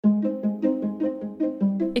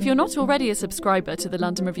If you're not already a subscriber to the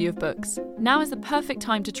London Review of Books, now is the perfect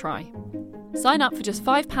time to try. Sign up for just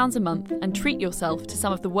 £5 a month and treat yourself to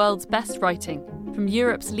some of the world's best writing from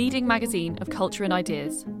Europe's leading magazine of culture and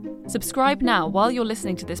ideas. Subscribe now while you're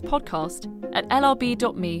listening to this podcast at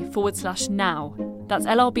lrb.me/now. That's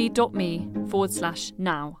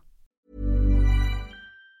lrb.me/now.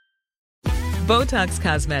 Botox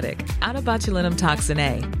Cosmetic, out of botulinum toxin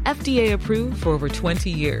A, FDA approved for over 20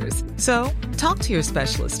 years. So, talk to your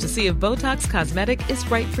specialist to see if Botox Cosmetic is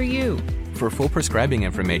right for you. For full prescribing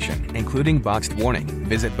information, including boxed warning,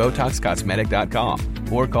 visit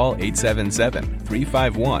BotoxCosmetic.com or call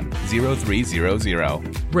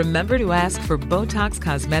 877-351-0300. Remember to ask for Botox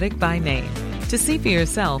Cosmetic by name. To see for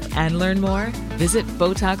yourself and learn more, visit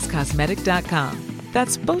BotoxCosmetic.com.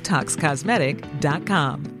 That's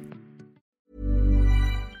BotoxCosmetic.com.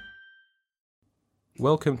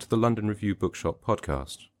 Welcome to the London Review Bookshop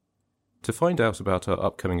podcast. To find out about our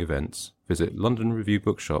upcoming events, visit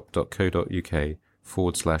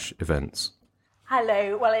londonreviewbookshop.co.uk/events.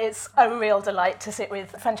 Hello, well, it's a real delight to sit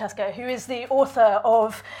with Francesca, who is the author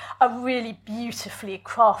of a really beautifully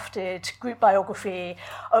crafted group biography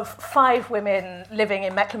of 5 women living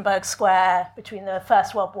in Mecklenburg Square between the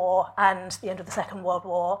First World War and the end of the Second World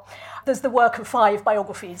War. There's the work of 5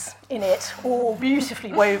 biographies in it, all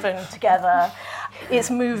beautifully woven together. It's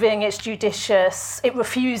moving, it's judicious, it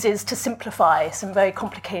refuses to simplify some very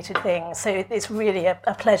complicated things, so it's really a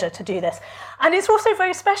pleasure to do this. And it's also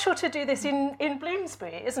very special to do this in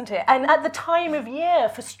Bloomsbury, isn't it? And at the time of year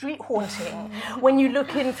for street haunting, when you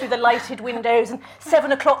look in through the lighted windows and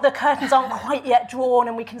 7 o'clock, the curtains aren't quite yet drawn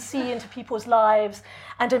and we can see into people's lives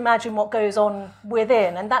and imagine what goes on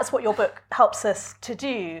within. And that's what your book helps us to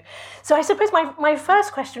do. So I suppose my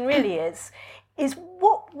first question really is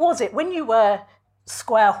what was it when you were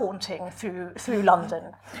square haunting through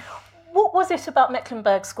London? What was it about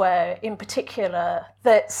Mecklenburg Square in particular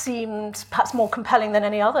that seemed perhaps more compelling than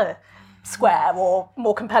any other square, or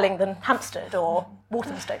more compelling than Hampstead or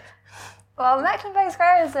Walthamstow? Well, Mecklenburg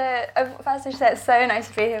Square is first I should say it's so nice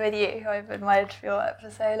to be here with you, who I've admired your work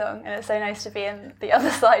for so long, and it's so nice to be in the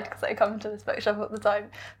other side because I come to this bookshop all the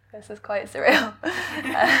time. This is quite surreal.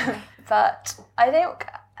 But I think,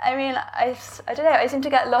 I don't know, I seem to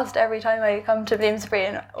get lost every time I come to Bloomsbury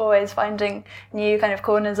and always finding new kind of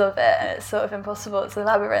corners of it, and it's sort of impossible, it's a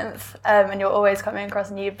labyrinth, and you're always coming across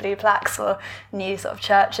new blue plaques or new sort of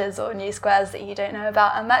churches or new squares that you don't know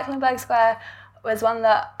about. And Mecklenburg Square was one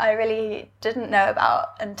that I really didn't know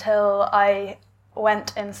about until I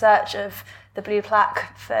went in search of the blue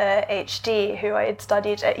plaque for H.D., who I had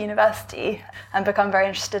studied at university, and become very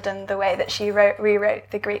interested in the way that she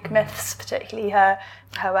rewrote the Greek myths, particularly her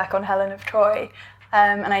work on Helen of Troy.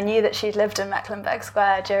 And I knew that she'd lived in Mecklenburg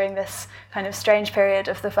Square during this kind of strange period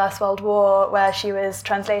of the First World War, where she was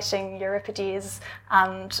translating Euripides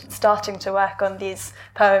and starting to work on these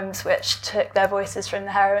poems which took their voices from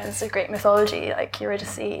the heroines of Greek mythology, like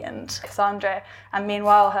Eurydice and Cassandra. And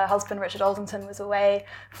meanwhile, her husband, Richard Aldenton, was away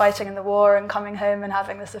fighting in the war and coming home and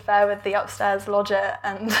having this affair with the upstairs lodger,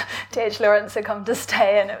 and T.H. Lawrence had come to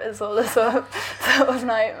stay, and it was all a sort of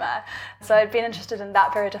nightmare. So I'd been interested in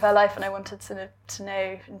that period of her life, and I wanted to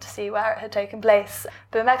know and to see where it had taken place.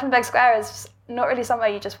 But Mecklenburg Square is not really somewhere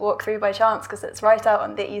you just walk through by chance, because it's right out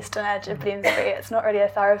on the eastern edge of Bloomsbury. It's not really a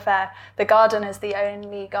thoroughfare. The garden is the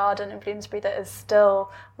only garden in Bloomsbury that is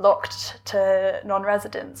still locked to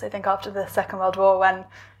non-residents. I think after the Second World War, when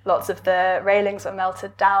lots of the railings were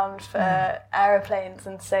melted down for aeroplanes,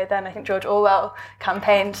 and so then I think George Orwell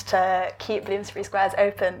campaigned to keep Bloomsbury squares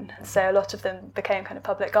open, so a lot of them became kind of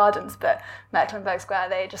public gardens, but Mecklenburg Square,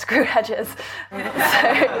 they just grew hedges. So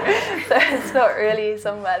it's not really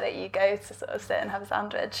somewhere that you go to sort of sit and have a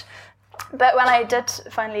sandwich. But when I did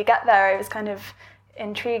finally get there, I was kind of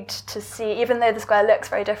intrigued to see, even though the square looks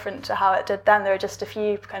very different to how it did then, there are just a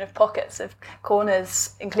few kind of pockets of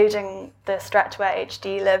corners, including the stretch where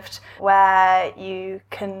H.D. lived, where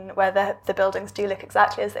the buildings do look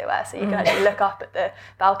exactly as they were. So you can actually look up at the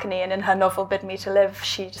balcony, and in her novel Bid Me to Live,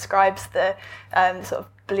 she describes the sort of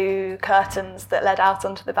blue curtains that led out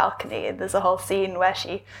onto the balcony. And there's a whole scene where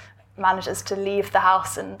she manages to leave the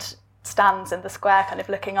house and stands in the square kind of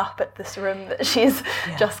looking up at this room that she's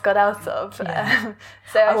just got out of. So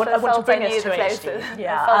I want to bring us to HD.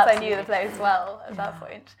 I knew the place well at that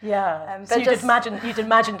point. But so you'd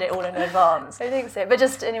imagined it all in advance. I think so. But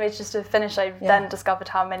just to finish, I then discovered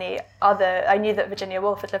how many I knew that Virginia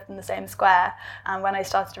Woolf had lived in the same square, and when I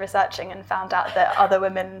started researching and found out that other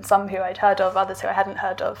women, some who I'd heard of, others who I hadn't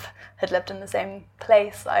heard of, had lived in the same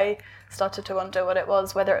place, I started to wonder what it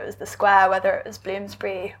was, whether it was the square, whether it was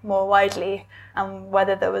Bloomsbury more widely, and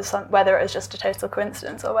whether it was just a total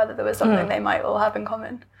coincidence or whether there was something they might all have in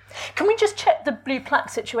common. Can we just check the blue plaque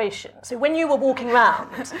situation? So when you were walking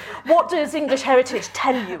around, what does English Heritage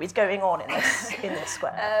tell you is going on in this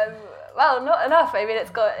square? Well, not enough. I mean,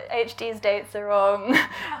 it's got HD's dates are wrong,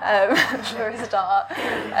 for a start.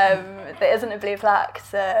 There isn't a blue plaque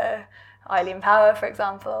to Eileen Power, for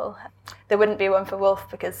example. There wouldn't be one for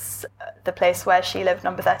Woolf because the place where she lived,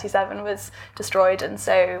 number 37, was destroyed, and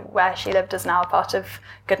so where she lived is now part of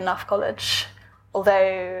Goodenough College.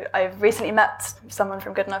 Although I've recently met someone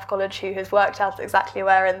from Goodenough College who has worked out exactly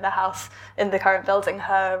where in the house, in the current building,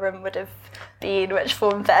 her room would have been, which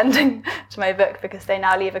formed the ending to my book, because they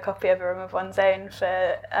now leave a copy of A Room of One's Own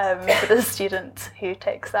for the student who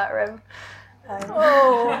takes that room.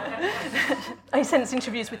 I sense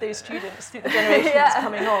interviews with those students through the generations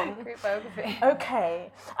coming on. Group biography.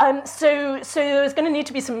 Okay, so there's going to need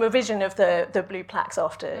to be some revision of the blue plaques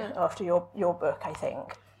after your book, I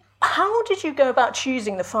think. How did you go about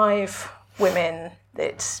choosing the 5 women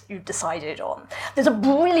that you decided on? There's a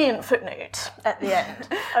brilliant footnote at the end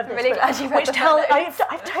of this really book, glad you read the footnotes.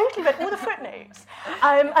 I've totally read all the footnotes,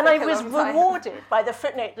 and I was rewarded by the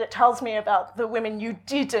footnote that tells me about the women you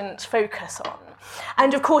didn't focus on.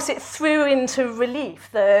 And of course it threw into relief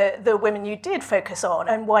the women you did focus on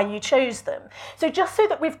and why you chose them. So just so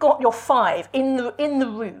that we've got your 5 in the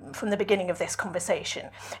room from the beginning of this conversation,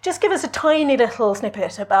 just give us a tiny little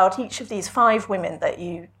snippet about each of these 5 women that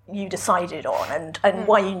you decided on and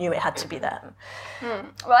why you knew it had to be them.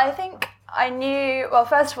 Well, I think I knew, well,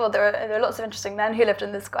 first of all, there were lots of interesting men who lived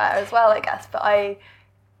in the square as well, I guess, but I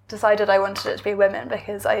decided I wanted it to be women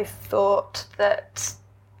because I thought that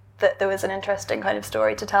there was an interesting kind of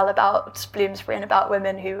story to tell about Bloomsbury and about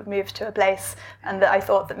women who moved to a place, and that I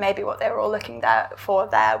thought that maybe what they were all looking for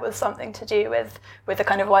there was something to do with the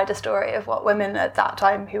kind of wider story of what women at that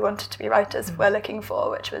time who wanted to be writers were looking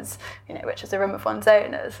for, which was a room of one's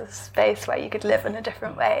own, as a space where you could live in a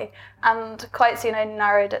different way. And quite soon I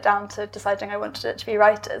narrowed it down to deciding I wanted it to be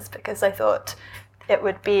writers, because I thought it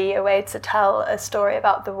would be a way to tell a story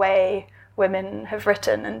about the way women have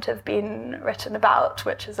written and have been written about,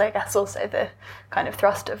 which is, I guess, also the kind of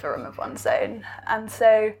thrust of A Room of One's Own. And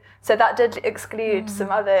so that did exclude some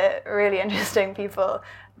other really interesting people.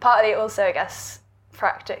 Partly also, I guess,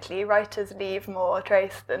 practically, writers leave more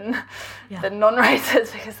trace than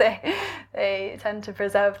non-writers, because they tend to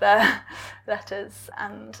preserve their letters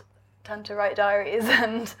and tend to write diaries,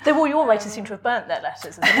 and all your writers seem to have burnt their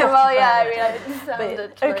letters. Well, yeah, I mean, it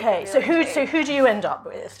sounded. Okay, so who do you end up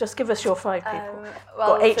with? Just give us your 5 people.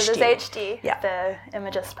 So there's HD, the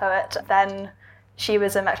Imagist poet. Then she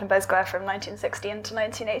was in Mecklenburg Square from 1916 to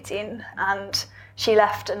 1918, and she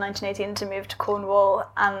left in 1918 to move to Cornwall.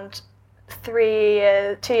 And 2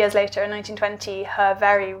 years later, in 1920, her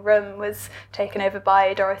very room was taken over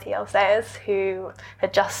by Dorothy L. Sayers, who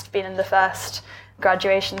had just been in the first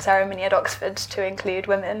graduation ceremony at Oxford to include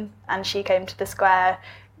women, and she came to the square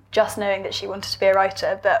just knowing that she wanted to be a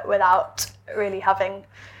writer, but without really having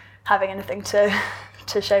anything to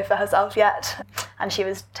show for herself yet. And she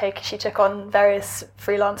took on various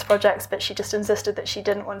freelance projects, but she just insisted that she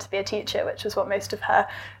didn't want to be a teacher, which was what most of her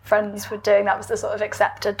friends were doing. That was the sort of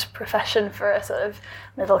accepted profession for a sort of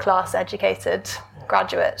middle-class educated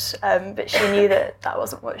graduate, but she knew that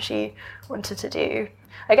wasn't what she wanted to do.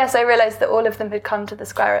 I guess I realised that all of them had come to the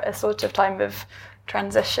square at a sort of time of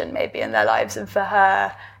transition maybe in their lives, and for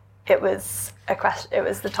her it was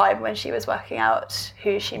the time when she was working out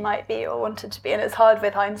who she might be or wanted to be. And it's hard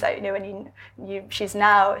with hindsight, when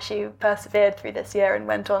she persevered through this year and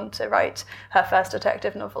went on to write her first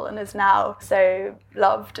detective novel and is now so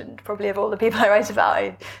loved, and probably of all the people I write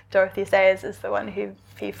about, Dorothy Sayers is the one who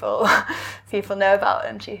people know about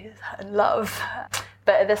and love.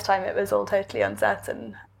 But at this time it was all totally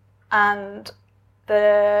uncertain. And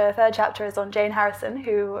the 3rd chapter is on Jane Harrison,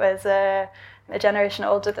 who was a generation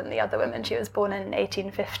older than the other women. She was born in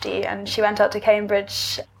 1850, and she went out to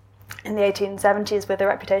Cambridge in the 1870s with a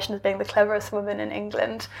reputation as being the cleverest woman in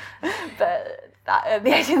England. But in the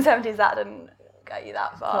 1870s, that didn't get you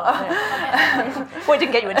that far. Well, it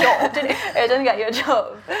didn't get you a job, did it? It didn't get you a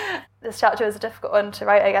job. This chapter was a difficult one to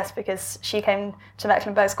write, I guess, because she came to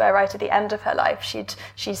Mecklenburg Square right at the end of her life.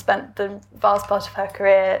 She spent the vast part of her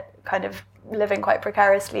career kind of living quite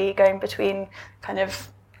precariously, going between kind of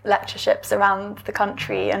lectureships around the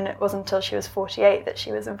country, and it wasn't until she was 48 that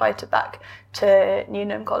she was invited back to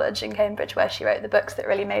Newnham College in Cambridge, where she wrote the books that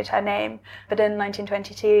really made her name. But in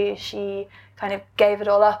 1922 she kind of gave it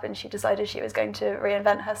all up and she decided she was going to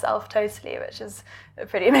reinvent herself totally, which is a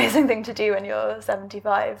pretty amazing thing to do when you're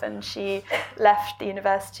 75. And she left the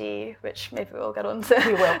university, which maybe we'll get on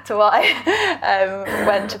to why,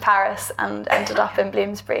 went to Paris and ended up in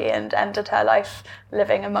Bloomsbury and ended her life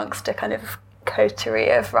living amongst a kind of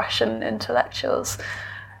coterie of Russian intellectuals.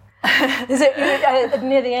 Is it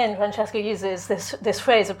near the end? Francesca uses this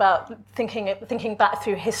phrase about thinking back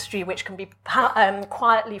through history, which can be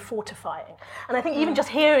quietly fortifying. And I think even just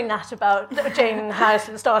hearing that about Jane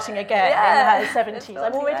Harrison starting again in her 70s,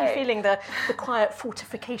 I'm already feeling the quiet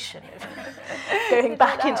fortification of going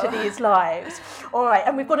back into these lives. All right,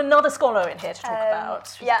 and we've got another scholar in here to talk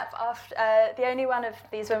about. Yeah, the only one of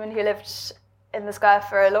these women who lived in the square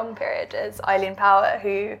for a long period is Eileen Power,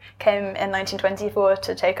 who came in 1924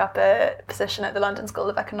 to take up a position at the London School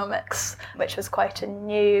of Economics, which was quite a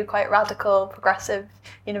new, quite radical, progressive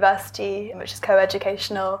university, which is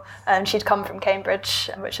co-educational. She'd come from Cambridge,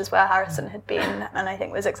 which is where Harrison had been, and I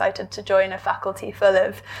think was excited to join a faculty full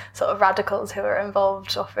of sort of radicals who were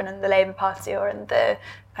involved often in the Labour Party or in the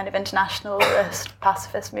kind of internationalist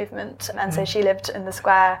pacifist movement. And so she lived in the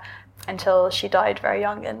square until she died very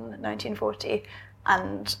young in 1940.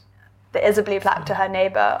 And there is a blue plaque to her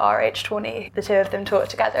neighbour, R.H. Tawney. The two of them taught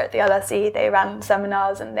together at the LSE. They ran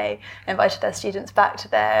seminars and they invited their students back to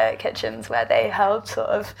their kitchens, where they held sort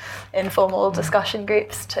of informal discussion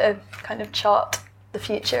groups to kind of chart the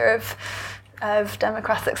future of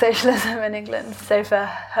democratic socialism in England. So for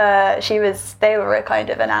her, they were a kind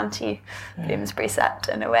of an anti-Bloomsbury set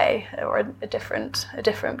in a way, or a different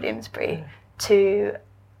Bloomsbury to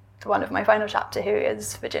one of my final chapter, who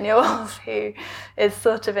is Virginia Woolf, who is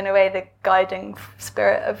sort of in a way the guiding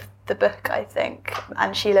spirit of the book, I think.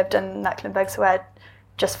 And she lived in Mecklenburg Square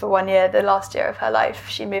just for 1 year, the last year of her life.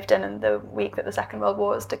 She moved in the week that the Second World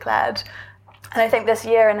War was declared. And I think this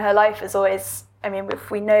year in her life is always, I mean,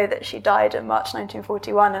 we know that she died in March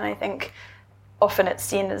 1941, and I think often it's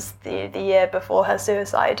seen as the year before her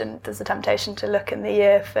suicide, and there's a temptation to look in the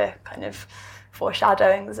year for kind of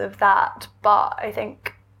foreshadowings of that. But I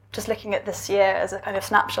think just looking at this year as a kind of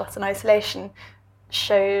snapshot in isolation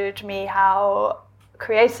showed me how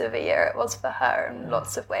creative a year it was for her in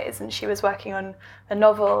lots of ways. And she was working on a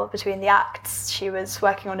novel between the acts. She was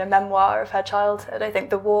working on a memoir of her childhood. I think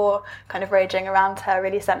the war kind of raging around her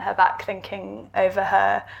really sent her back thinking over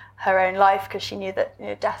her own life, because she knew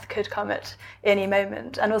that death could come at any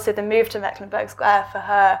moment. And also the move to Mecklenburg Square for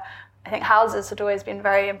her, I think houses had always been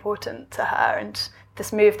very important to her, and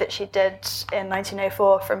this move that she did in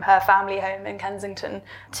 1904 from her family home in Kensington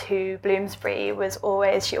to Bloomsbury was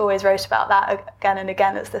always, she always wrote about that again and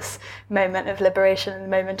again as this moment of liberation and the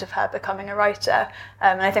moment of her becoming a writer.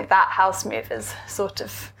 And I think that house move is sort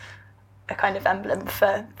of a kind of emblem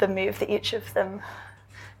for the move that each of them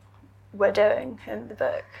were doing in the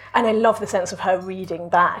book. And I love the sense of her reading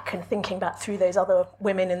back and thinking back through those other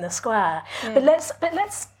women in the square. But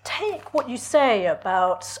let's take what you say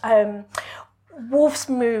about Woolf's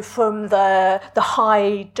move from the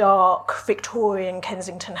high, dark Victorian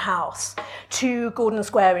Kensington house to Gordon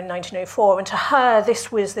Square in 1904. And to her,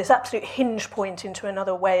 this was this absolute hinge point into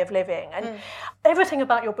another way of living. And everything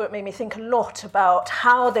about your book made me think a lot about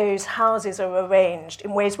how those houses are arranged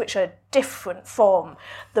in ways which are different from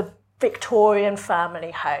the Victorian family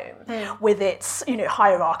home with its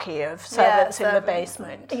hierarchy of servants in the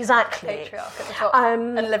basement. Exactly. Patriarch at the top.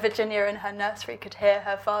 And Virginia in her nursery could hear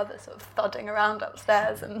her father sort of thudding around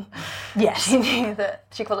upstairs, and she knew that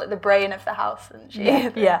she called it the brain of the house, and she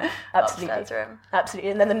absolutely. upstairs room. Absolutely.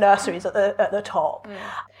 And then the nursery's at the top.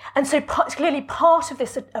 And so clearly part of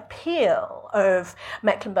this appeal of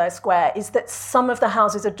Mecklenburg Square is that some of the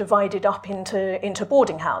houses are divided up into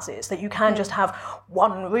boarding houses, that you can just have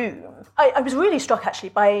one room. I was really struck actually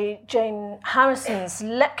by Jane Harrison's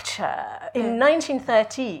lecture in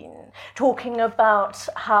 1913 talking about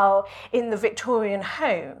how in the Victorian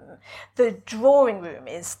home the drawing room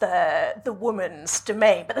is the woman's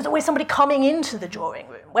domain, but there's always somebody coming into the drawing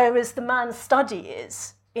room, whereas the man's study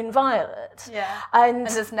is inviolate. And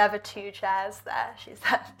there's never two chairs there, she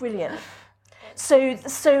said. Brilliant.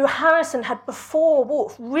 So Harrison had before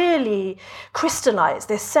Woolf really crystallised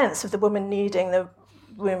this sense of the woman needing the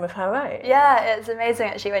room of her own. Yeah, it's amazing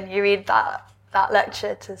actually when you read that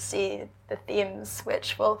lecture to see the themes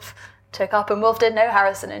which Woolf took up. And Woolf did know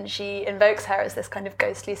Harrison, and she invokes her as this kind of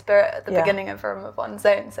ghostly spirit at the beginning of Room of One's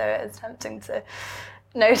Own. So it's tempting to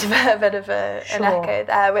note a bit of an echo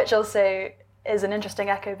there, which also is an interesting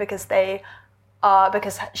echo because they are,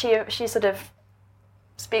 because she sort of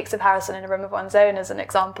speaks of Harrison in A Room of One's Own as an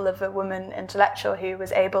example of a woman intellectual who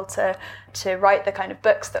was able to write the kind of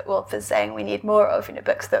books that Woolf is saying we need more of,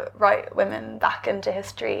 books that write women back into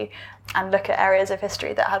history and look at areas of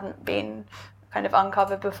history that hadn't been kind of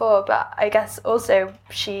uncovered before. But I guess also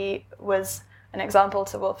she was an example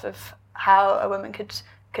to Woolf of how a woman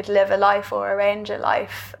could live a life or arrange a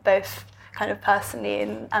life, both kind of personally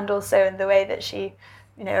and also in the way that she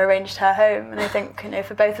arranged her home. And I think,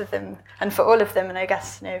 for both of them and for all of them, and I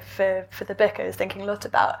guess, for the book, I was thinking a lot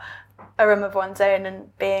about A Room of One's Own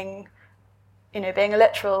and being a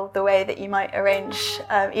literal, the way that you might arrange,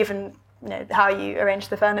 even, how you arrange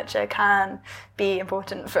the furniture can be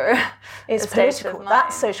important for it's political.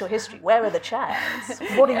 That's social history. Where are the chairs?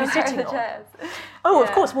 What are you sitting on? Chairs? Oh,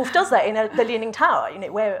 of course, Woolf does that in The Leaning Tower.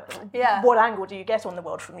 What angle do you get on the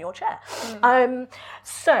world from your chair?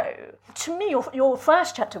 So, to me, your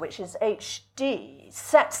first chapter, which is HD,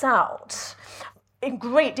 sets out in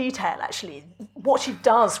great detail, actually, what she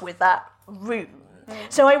does with that room.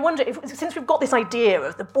 So I wonder, since we've got this idea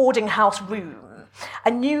of the boarding house room,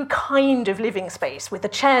 a new kind of living space with the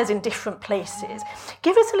chairs in different places,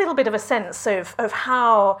 give us a little bit of a sense of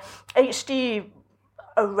how HD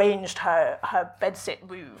arranged her bedsit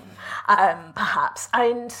room, perhaps,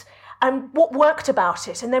 and what worked about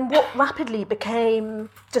it, and then what rapidly became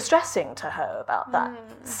distressing to her about that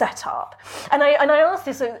setup. And I ask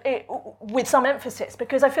this with some emphasis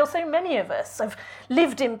because I feel so many of us have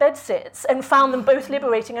lived in bedsits and found them both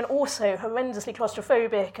liberating and also horrendously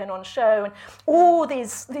claustrophobic and on show, and all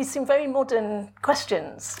these seem very modern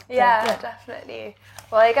questions. Yeah, definitely.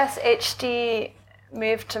 Well, I guess HD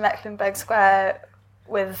moved to Mecklenburgh Square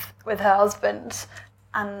with her husband,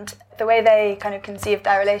 and the way they kind of conceived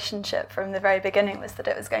their relationship from the very beginning was that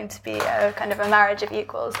it was going to be a kind of a marriage of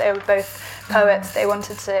equals. They were both poets. They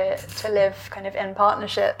wanted to live kind of in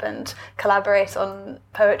partnership and collaborate on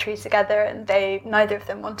poetry together, and neither of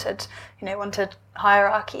them wanted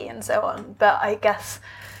hierarchy and so on. But I guess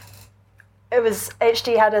it was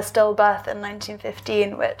HD had a stillbirth in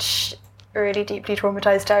 1915, which really deeply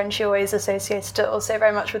traumatized her, and she always associated it also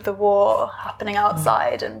very much with the war happening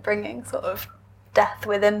outside and bringing sort of death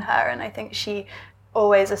within her. And I think she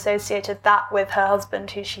always associated that with her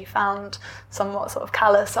husband, who she found somewhat sort of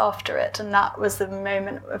callous after it, and that was the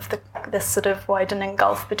moment of this sort of widening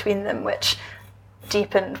gulf between them, which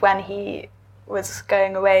deepened when he was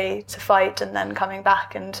going away to fight and then coming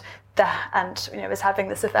back and was having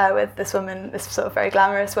this affair with this woman, this sort of very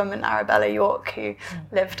glamorous woman, Arabella York, who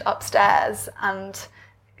lived upstairs. And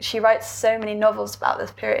she writes so many novels about this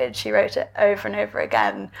period. She wrote it over and over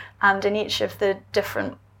again, and in each of the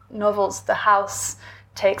different novels, the house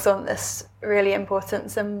takes on this really important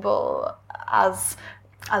symbol as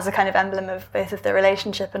a kind of emblem of both of the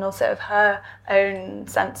relationship and also of her own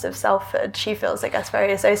sense of selfhood. She feels, I guess,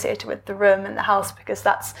 very associated with the room and the house because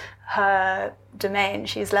that's her domain.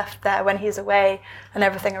 She's left there when he's away, and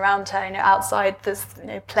everything around her, outside there's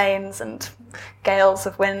planes and gales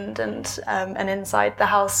of wind, and inside the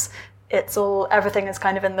house everything is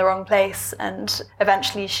kind of in the wrong place. And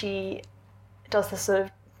eventually she does this sort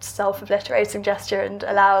of self-obliterating gesture and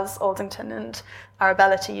allows Aldington and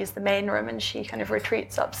Arabella to use the main room, and she kind of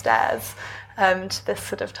retreats upstairs to this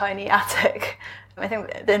sort of tiny attic. I think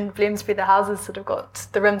in Bloomsbury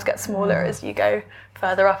the rooms get smaller as you go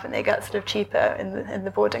further up, and they get sort of cheaper in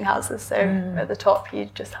the boarding houses. So at the top you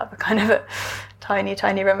just have a kind of a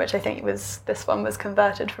tiny room, which I think this one was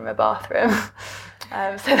converted from a bathroom.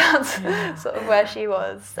 So that's sort of where she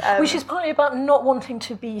was. Which is partly about not wanting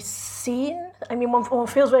to be seen. I mean, one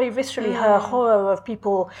feels very viscerally her horror of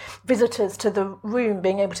visitors to the room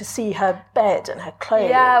being able to see her bed and her clothes.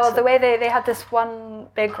 Yeah, well, the way they had this one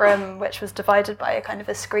big room which was divided by a kind of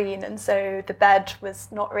a screen, and so the bed was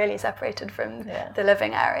not really separated from the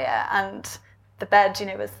living area, and the bed,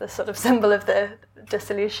 was the sort of symbol of the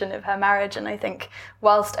dissolution of her marriage. And I think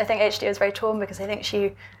HD was very torn because I think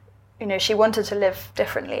she wanted to live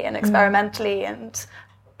differently and experimentally, and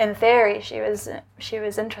in theory she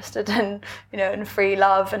was interested in in free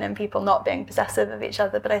love and in people not being possessive of each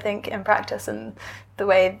other. But I think in practice and the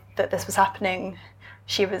way that this was happening,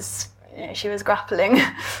 she was grappling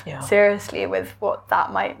seriously with what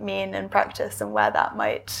that might mean in practice and where that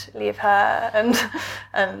might leave her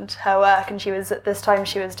and her work. And at this time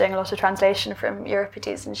she was doing a lot of translation from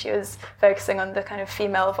Euripides, and she was focusing on the kind of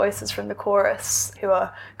female voices from the chorus who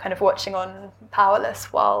are kind of watching on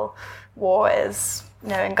powerless while war is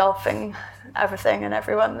engulfing everything and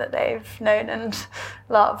everyone that they've known and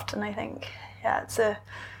loved. And I think it's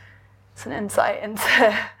an insight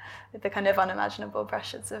into the kind of unimaginable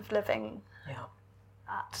pressures of living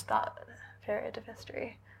at period of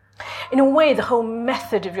history. In a way, the whole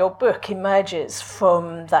method of your book emerges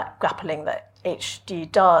from that grappling that H.D.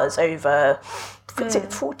 does over, is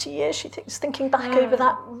it 40 years, she thinks, thinking back over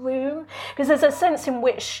that room? Because there's a sense in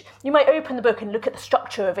which you might open the book and look at the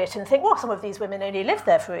structure of it and think, well, some of these women only lived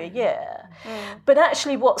there for a year. But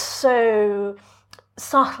actually what's so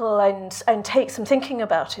subtle and takes some thinking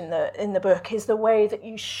about in the book is the way that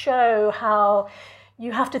you show how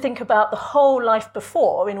you have to think about the whole life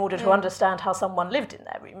before in order to understand how someone lived in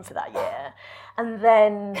their room for that year, and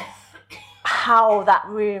then how that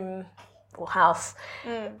room or house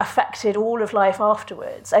affected all of life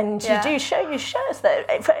afterwards. And you show us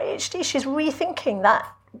that for H.D. she's rethinking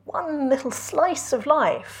that one little slice of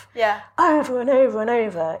life over and over and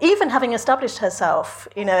over, even having established herself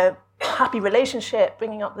in a happy relationship,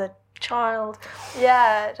 bringing up the child.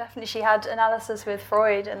 Yeah, definitely. She had analysis with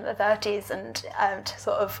Freud in the 30s, and to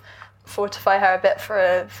sort of fortify her a bit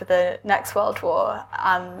for the next World War,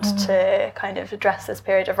 and to kind of address this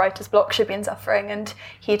period of writer's block she'd been suffering. And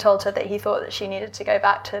he told her that he thought that she needed to go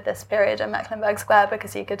back to this period in Mecklenburg Square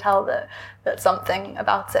because he could tell that something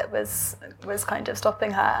about it was kind of stopping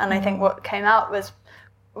her. And I think what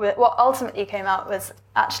ultimately came out was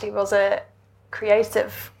a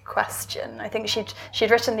creative question. I think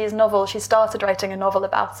she'd written these novels. She started writing a novel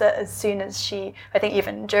about it as soon as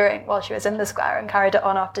while she was in the square, and carried it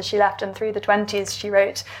on after she left. And through the 20s, she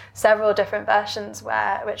wrote several different versions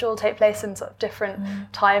which all take place in sort of different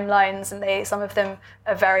timelines, and some of them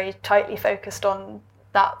are very tightly focused on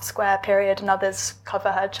that square period, and others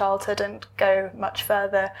cover her childhood and go much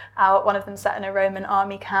further out. One of them set in a Roman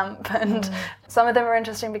army camp, and some of them are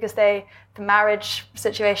interesting because the marriage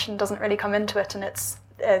situation doesn't really come into it, and it's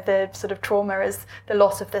the sort of trauma is the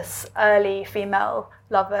loss of this early female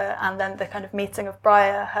lover, and then the kind of meeting of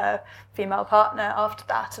Briar, her female partner, after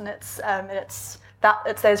that. And it's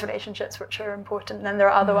those relationships which are important. And then there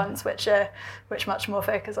are other ones which much more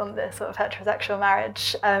focus on the sort of heterosexual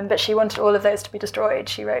marriage. But she wanted all of those to be destroyed.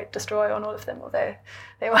 She wrote "destroy" on all of them, although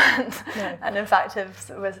they weren't. No. And in fact,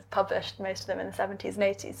 was published most of them in the 70s and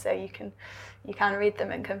 80s. So you can read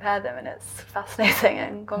them and compare them, and it's fascinating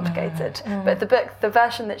and complicated. But the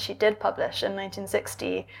version that she did publish in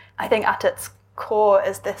 1960, I think at its core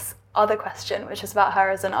is this other question, which is about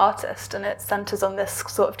her as an artist, and it centres on this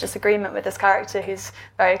sort of disagreement with this character who's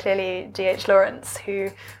very clearly D.H. Lawrence, who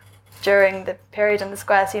during the period in the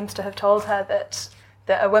square seems to have told her that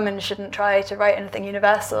a woman shouldn't try to write anything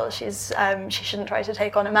universal. She shouldn't try to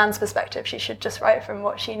take on a man's perspective. She should just write from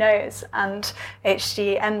what she knows. And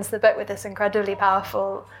H.D. ends the book with this incredibly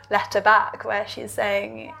powerful letter back, where she's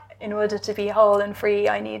saying, in order to be whole and free,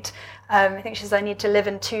 I need to live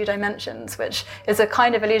in 2 dimensions, which is a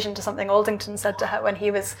kind of allusion to something Aldington said to her when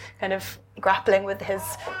he was kind of grappling with his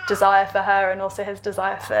desire for her and also his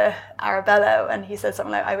desire for Arabella. And he said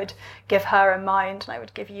something like, I would give her a mind and I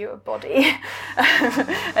would give you a body.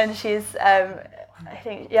 And she's, I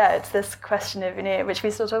think, it's this question of, which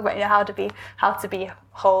we still talk about, how to be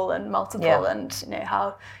whole and multiple, and,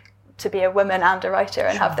 how to be a woman and a writer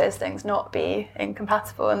and have those things not be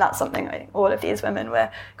incompatible. And that's something I think all of these women were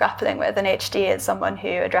grappling with, and H.D. is someone who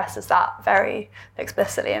addresses that very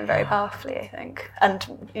explicitly and very powerfully, I think, and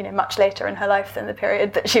much later in her life than the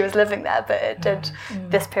period that she was living there, but it did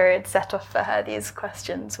this period set off for her these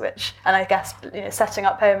questions, which, and I guess setting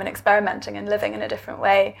up home and experimenting and living in a different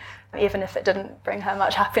way, even if it didn't bring her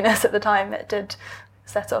much happiness at the time, it did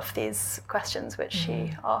set off these questions which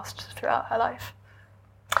she asked throughout her life.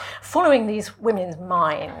 Following these women's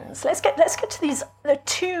minds, let's get to these. There are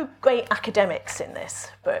 2 great academics in this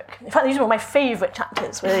book. In fact, these are my favourite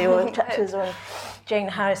chapters, where your chapters on Jane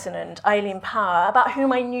Harrison and Eileen Power, about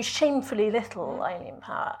whom I knew shamefully little, Eileen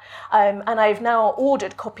Power. And I've now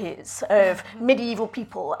ordered copies of Medieval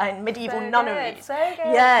People and Medieval Nunneries. So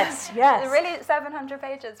good. Yes. They're really 700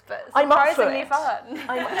 pages, but surprisingly fun.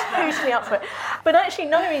 I'm totally up for it. But actually,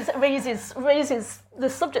 Nunneries raises the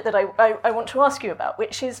subject that I want to ask you about,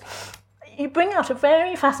 which is you bring out a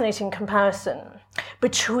very fascinating comparison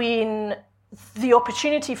between the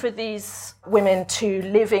opportunity for these women to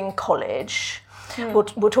live in college. We'll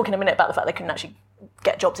talk in a minute about the fact they can actually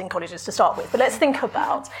get jobs in colleges to start with, but let's think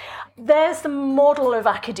about, there's the model of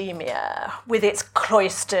academia with its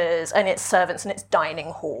cloisters and its servants and its dining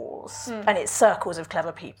halls and its circles of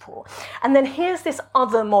clever people. And then here's this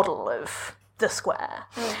other model of the square.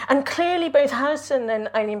 And clearly both Harrison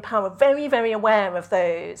and Eileen Power are very, very aware of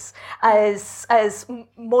those as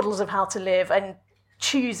models of how to live and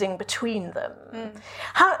choosing between them.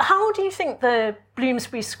 How do you think the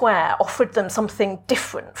Bloomsbury Square offered them something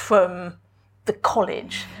different from the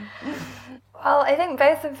college? Well, I think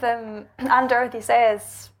both of them, and Dorothy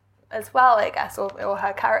Sayers as well, I guess, or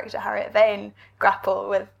her character Harriet Vane grapple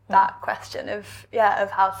with that question of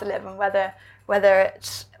how to live, and whether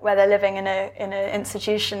living in an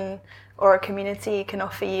institution or a community can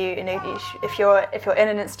offer you, if you're in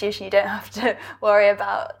an institution, you don't have to worry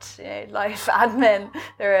about life admin.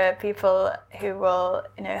 There are people who will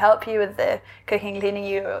help you with the cooking, cleaning.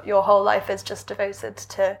 Your whole life is just devoted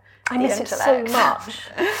to I miss it so much.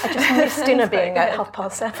 I just miss dinner being at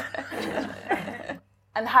 7:30.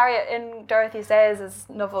 And Harriet, in Dorothy Sayers'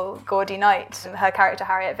 novel Gaudy Night, her character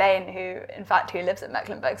Harriet Vane, who lives at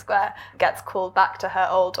Mecklenburgh Square, gets called back to her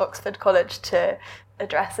old Oxford college to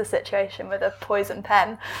address the situation with a poison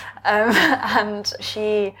pen. And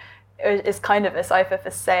she is kind of a cipher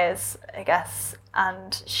for Sayers, I guess,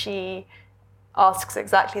 and she asks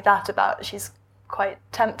exactly that she's quite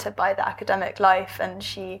tempted by the academic life, and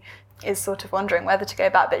she is sort of wondering whether to go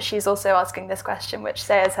back, but she's also asking this question which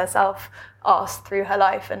Sayers herself asked through her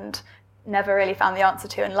life and never really found the answer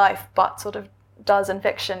to in life, but sort of does in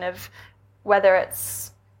fiction, of whether it's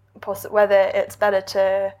better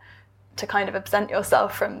to kind of absent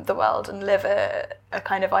yourself from the world and live a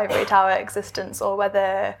kind of ivory tower existence, or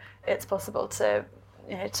whether it's possible to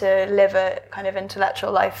live a kind of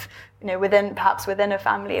intellectual life within a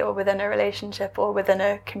family, or within a relationship, or within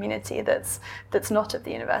a community that's not of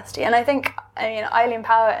the university. And I think Eileen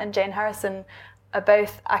Power and Jane Harrison are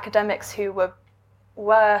both academics who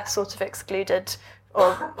were sort of excluded,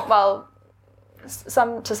 or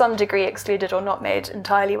to some degree excluded, or not made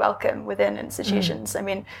entirely welcome within institutions.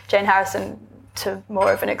 Jane Harrison to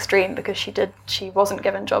more of an extreme, because she wasn't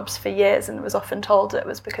given jobs for years and was often told it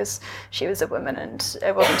was because she was a woman, and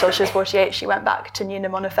it wasn't until she was 48 she went back to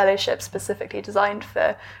Newnham on a fellowship specifically designed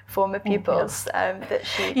for former pupils. That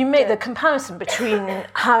she You make the comparison between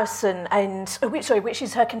Harrison and which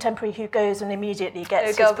is her contemporary who goes and immediately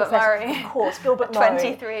gets Gilbert Murray. Of course, Gilbert Murray.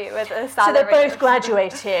 23 with a salary. So they're both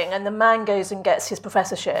graduating, and the man goes and gets his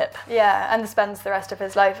professorship. Yeah, and spends the rest of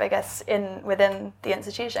his life, I guess, within the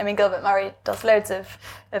institution. Gilbert Murray does loads of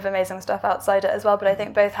amazing stuff outside it as well, but I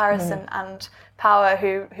think both Harrison and Power,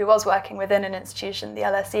 who was working within an institution, the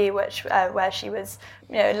LSE, where she was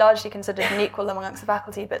largely considered an equal amongst the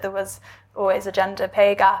faculty, but there was always a gender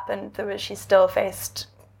pay gap, and she still faced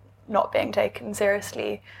not being taken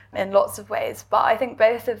seriously in lots of ways. But I think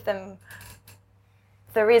both of them,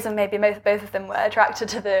 the reason maybe both of them were attracted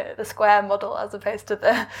to the square model as opposed to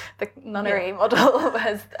the nunnery model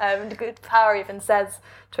was, Power even says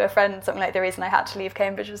to a friend something like, the reason I had to leave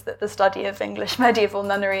Cambridge was that the study of English medieval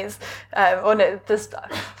nunneries,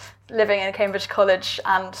 living in Cambridge College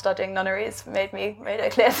and studying nunneries made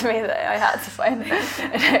it clear to me that I had to find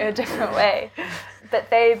a different way. But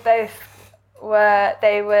they both were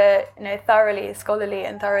thoroughly scholarly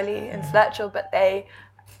and thoroughly intellectual, but they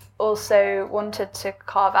also wanted to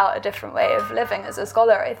carve out a different way of living as a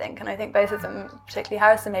scholar, I think. And I think both of them, particularly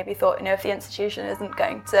Harrison, maybe thought, if the institution isn't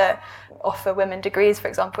going to offer women degrees, for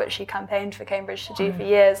example, which she campaigned for Cambridge to do for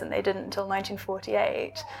years, and they didn't until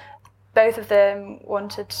 1948, both of them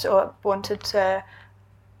wanted to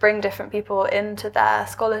bring different people into their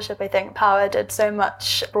scholarship. I think Power did so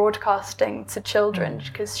much broadcasting to children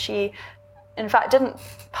because she, in fact, didn't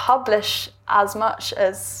publish as much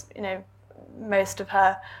as, most of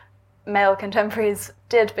her male contemporaries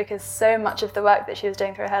did, because so much of the work that she was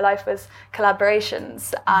doing through her life was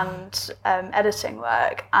collaborations and editing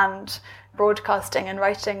work and broadcasting and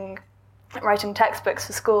writing textbooks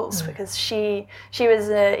for schools, because she was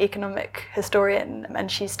an economic historian, and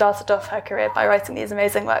she started off her career by writing these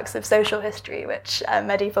amazing works of social history, which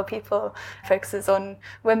medieval people focuses on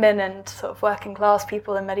women and sort of working class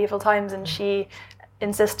people in medieval times. And she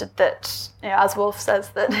insisted that, as Woolf says,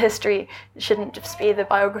 that history shouldn't just be the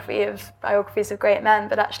biographies of great men,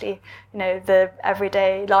 but actually, the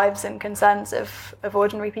everyday lives and concerns of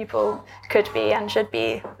ordinary people could be and should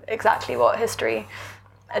be exactly what history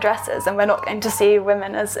addresses. And we're not going to see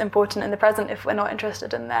women as important in the present if we're not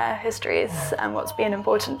interested in their histories and what's been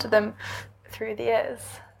important to them through the years.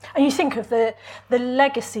 And you think of the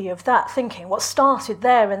legacy of that thinking, what started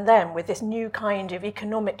there and then with this new kind of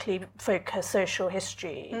economically focused social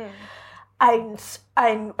history, and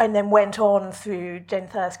then went on through Jane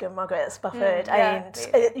Thirskell, Margaret Spofford,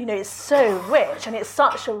 it's so rich, and it's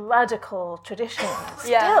such a radical tradition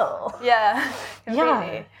still. Yeah,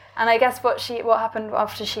 completely. And I guess what happened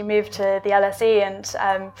after she moved to the LSE, and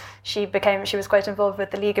she was quite involved with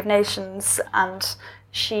the League of Nations, and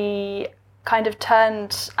she kind of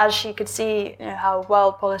turned, as she could see, how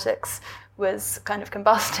world politics was kind of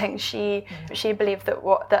combusting. She believed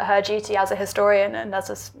that her duty as a historian and as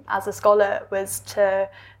a scholar was to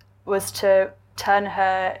turn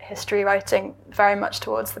her history writing very much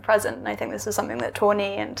towards the present. And I think this was something that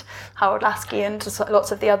Tawney and Harold Lasky and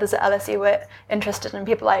lots of the others at LSE were interested in.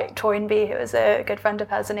 People like Toynbee, who was a good friend of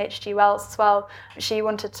hers, and H.G. Wells as well. She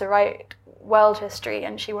wanted to write world history,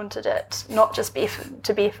 and she wanted it not just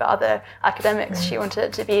to be for other academics. She wanted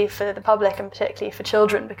it to be for the public, and particularly for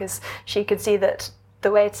children, because she could see that the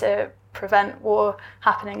way to prevent war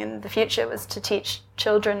happening in the future was to teach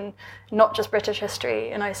children not just British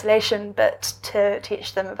history in isolation, but to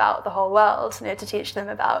teach them about the whole world, to teach them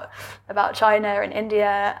about China and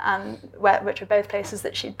India, and which were both places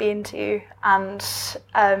that she'd been to, and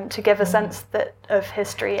to give a sense of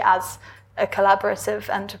history as a collaborative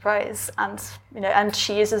enterprise. And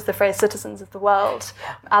she uses the phrase citizens of the world,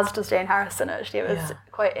 as does Jane Harrison. Actually, it was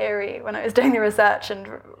quite eerie when I was doing the research and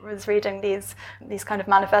was reading these kind of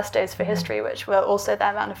manifestos for history, which were also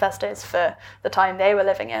their manifestos for the time they were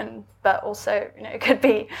living in, but also it could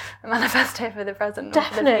be a manifesto for the present.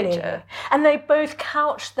 Definitely. Or for the future. And they both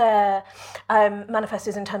couch their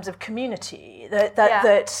manifestos in terms of community.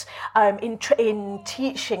 That in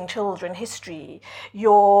teaching children history,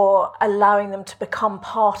 you're allowing them to become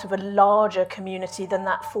part of a larger community than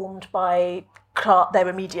that formed by their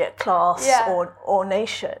immediate class or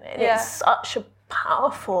nation. And it's such a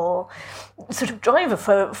powerful sort of driver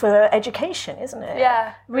for education, isn't it?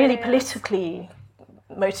 Yeah. Really politically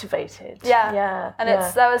motivated. Yeah. And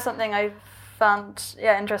that was something I found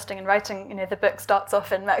interesting in writing. The book starts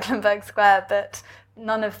off in Mecklenburg Square, but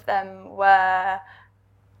none of them were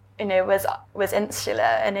was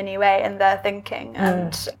insular in any way in their thinking.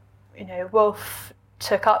 And Woolf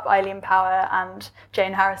took up Eileen Power and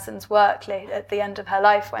Jane Harrison's work late at the end of her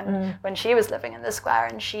life when she was living in the square,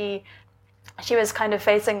 and she was kind of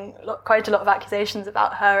facing quite a lot of accusations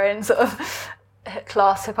about her own sort of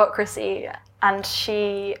class hypocrisy, and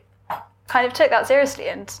she kind of took that seriously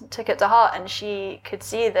and took it to heart, and she could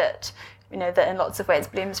see that that in lots of ways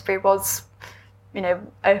Bloomsbury was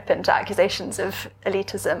open to accusations of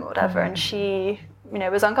elitism or whatever, and she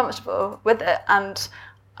was uncomfortable with it. And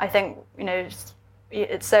I think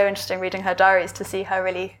it's so interesting reading her diaries to see her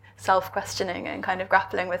really self-questioning and kind of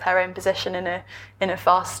grappling with her own position in a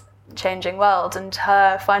fast-changing world. And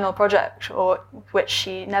her final project, which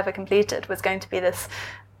she never completed, was going to be this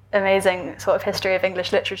amazing sort of history of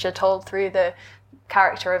English literature told through the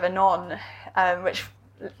character of Anon, which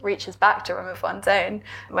reaches back to Room of One's Own,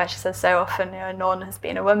 where she says so often Anon has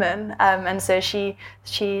been a woman. And so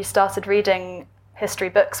she started reading history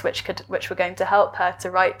books which were going to help her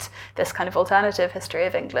to write this kind of alternative history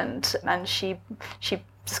of England. And she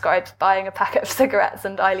describes buying a packet of cigarettes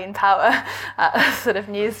and Eileen Power at a sort of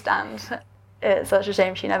newsstand. It's such a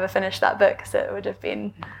shame she never finished that book, because it would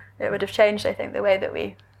have changed, I think, the way that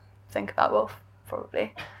we think about Woolf,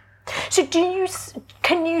 probably. So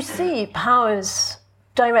can you see Power's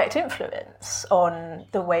direct influence on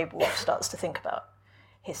the way Woolf starts to think about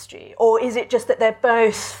history? Or is it just that they're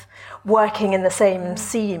both working in the same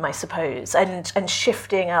seam, I suppose, and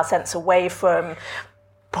shifting our sense away from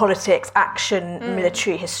politics, action,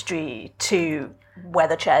 military history to where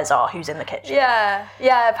the chairs are, who's in the kitchen?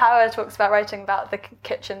 Yeah. Power talks about writing about the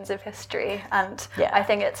kitchens of history, and I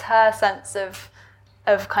think it's her sense of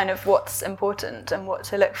kind of what's important and what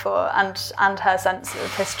to look for, and her sense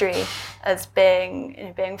of history as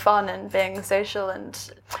being fun and being social.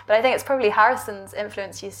 But I think it's probably Harrison's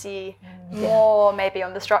influence you see more maybe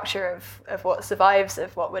on the structure of what survives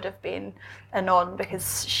of what would have been Anon,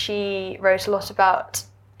 because she wrote a lot about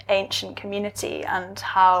ancient community and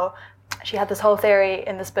how she had this whole theory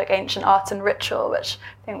in this book, Ancient Art and Ritual, which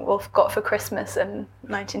I think Woolf got for Christmas in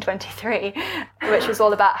 1923, which was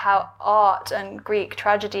all about how art and Greek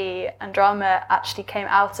tragedy and drama actually came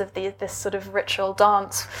out of this sort of ritual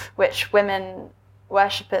dance, which women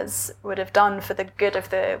worshippers would have done for the good of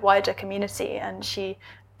the wider community. And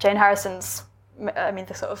Jane Harrison's,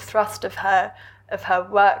 the sort of thrust of her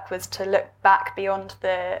work was to look back beyond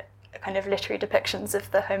the kind of literary depictions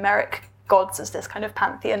of the Homeric gods as this kind of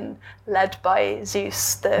pantheon led by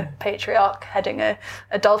Zeus, the patriarch, heading a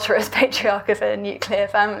adulterous patriarch of a nuclear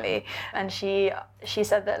family. And she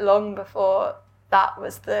said that long before that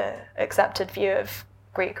was the accepted view of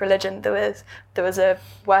Greek religion, there was a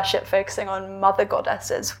worship focusing on mother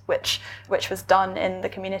goddesses, which was done in the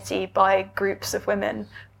community by groups of women.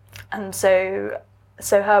 And so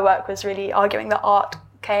her work was really arguing that art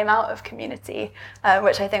came out of community,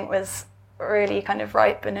 which I think was really kind of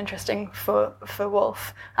ripe and interesting for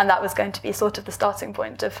Woolf, and that was going to be sort of the starting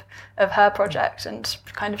point of her project, and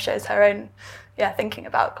kind of shows her own thinking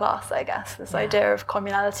about class, I guess, this idea of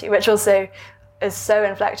communality, which also is so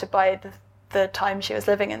inflected by the time she was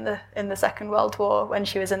living in the Second World War, when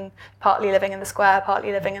she was partly living in the square,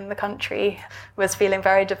 partly living in the country, was feeling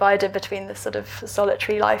very divided between this sort of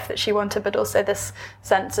solitary life that she wanted, but also this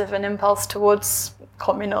sense of an impulse towards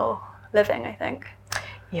communal living, I think.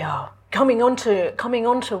 Yeah. Coming on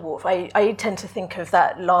to Woolf, I tend to think of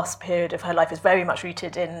that last period of her life as very much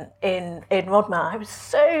rooted in Rodmell. I was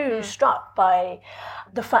so struck by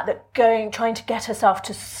the fact that trying to get herself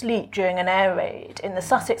to sleep during an air raid in the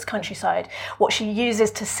Sussex countryside, what she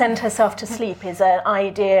uses to send herself to sleep is an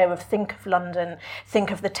idea of think of London,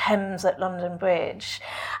 think of the Thames at London Bridge.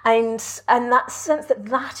 And that sense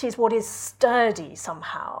that is what is sturdy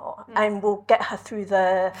somehow and will get her through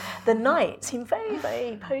the night seemed very,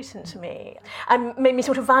 very potent to me, and made me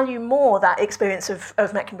sort of value more that experience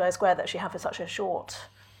of Mecklenburgh Square that she had for such a short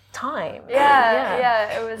time.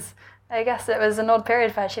 Yeah, it was, I guess it was an odd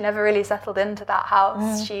period for her. She never really settled into that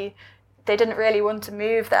house. They didn't really want to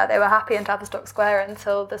move there. They were happy in Tavistock Square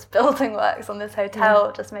until this building works on this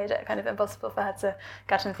hotel just made it kind of impossible for her to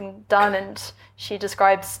get anything done. And she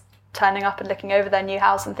describes turning up and looking over their new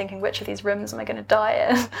house and thinking, which of these rooms am I going to die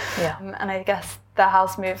in? Yeah. And I guess their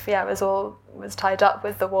house move, was tied up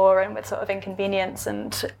with the war and with sort of inconvenience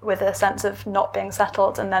and with a sense of not being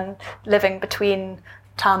settled, and then living between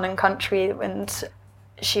town and country. And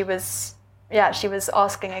she was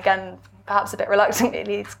asking again, perhaps a bit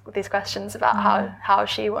reluctantly, these questions about how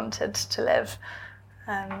she wanted to live,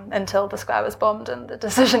 until the square was bombed and the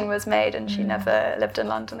decision was made, and she never lived in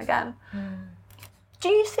London again. Do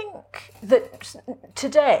you think that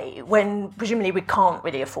today, when presumably we can't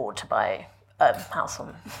really afford to buy a house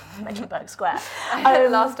on Mecklenburgh Square?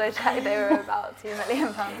 Last I checked, they were about £2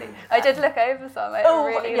 million. I did look over some. A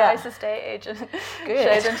really nice estate agent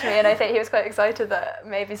showed them to me, and I think he was quite excited that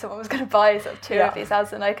maybe someone was going to buy sort of two of these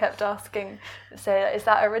houses. And I kept asking, so is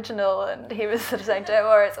that original? And he was sort of saying, don't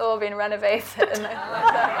worry, it's all been renovated. And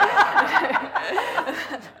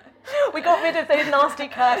we got rid of those nasty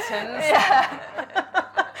curtains. Yeah.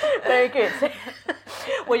 Very good.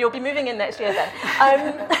 Well, you'll be moving in next year then.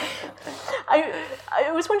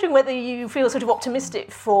 I was wondering whether you feel sort of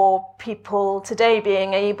optimistic for people today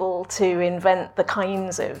being able to invent the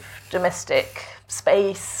kinds of domestic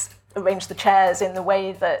space, arrange the chairs in the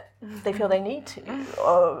way that they feel they need to.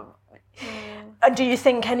 And do you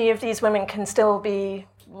think any of these women can still be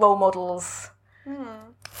role models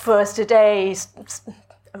for us today,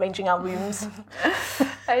 arranging our rooms?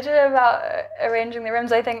 I don't know about arranging the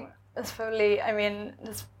rooms. I think it's probably,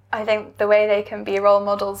 I think the way they can be role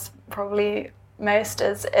models probably most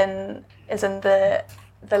is in the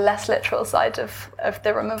less literal side of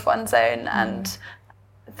the room of one's own, and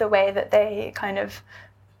the way that they kind of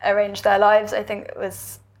arrange their lives. I think it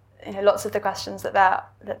was, lots of the questions that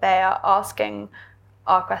they are asking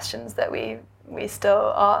are questions that we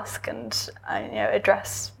still ask and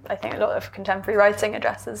address. I think a lot of contemporary writing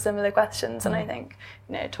addresses similar questions, and I think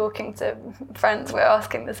talking to friends, we're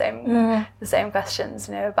asking the same questions,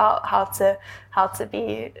 about how to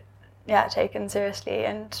be taken seriously,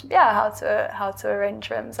 and how to arrange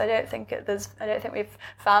rooms. I don't think we've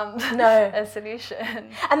found a solution.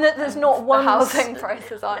 And that there's not one the housing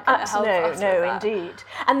prices aren't going to help us. No, indeed.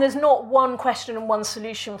 And there's not one question and one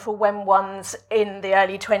solution for when one's in the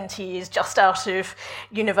early 20s, just out of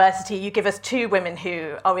university. You give us two women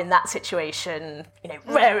who are in that situation,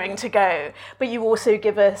 raring to go, but you also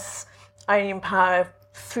give us Irene Power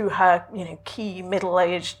through her, key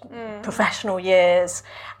middle-aged professional years,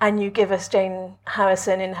 and you give us Jane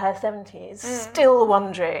Harrison in her 70s, still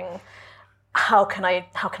wondering, how can I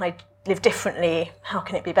live differently? How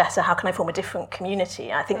can it be better? How can I form a different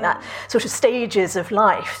community? I think that sort of stages of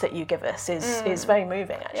life that you give us is very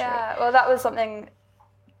moving, actually. Yeah, well, that was something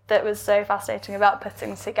that was so fascinating about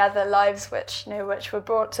putting together lives which were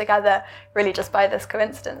brought together really just by this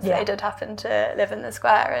coincidence. They did happen to live in the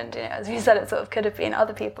square, and as you said, it sort of could have been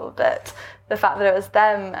other people, but the fact that it was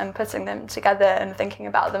them and putting them together and thinking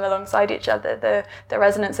about them alongside each other, the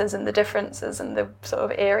resonances and the differences and the sort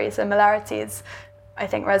of eerie similarities, I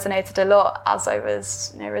think resonated a lot as I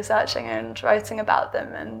was researching and writing about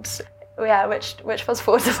them, and which was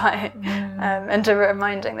fortifying, and a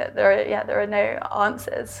reminding that there are no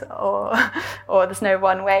answers, or there's no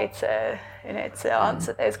one way to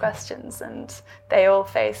answer those questions, and they all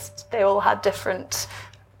had different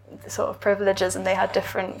sort of privileges, and they had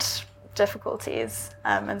different difficulties,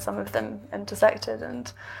 and some of them intersected,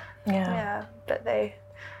 and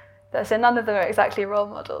but so none of them are exactly role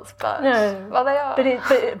models, but well, they are. But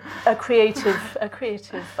a creative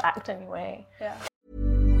act anyway. Yeah.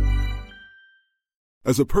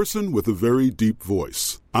 As a person with a very deep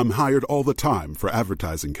voice, I'm hired all the time for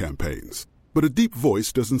advertising campaigns. But a deep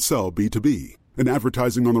voice doesn't sell B2B, and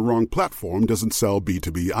advertising on the wrong platform doesn't sell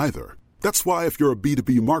B2B either. That's why if you're a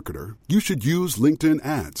B2B marketer, you should use LinkedIn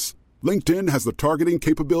ads. LinkedIn has the targeting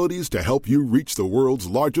capabilities to help you reach the world's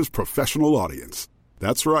largest professional audience.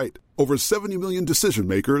 That's right, over 70 million decision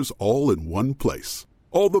makers all in one place.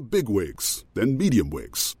 All the big wigs and medium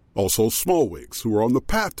wigs. Also small wigs who are on the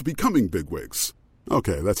path to becoming big wigs.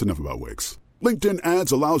 Okay, that's enough about wigs. LinkedIn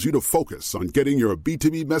ads allows you to focus on getting your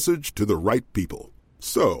B2B message to the right people.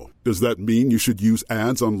 So, does that mean you should use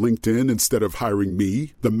ads on LinkedIn instead of hiring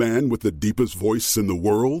me, the man with the deepest voice in the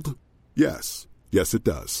world? Yes. Yes, it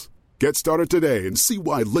does. Get started today and see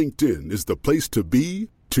why LinkedIn is the place to be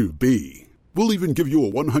to be. We'll even give you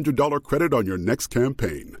a $100 credit on your next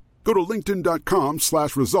campaign. Go to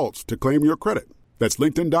linkedin.com/results to claim your credit. That's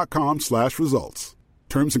linkedin.com/results.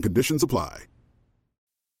 Terms and conditions apply.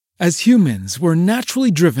 As humans, we're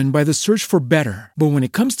naturally driven by the search for better. But when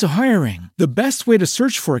it comes to hiring, the best way to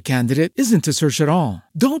search for a candidate isn't to search at all.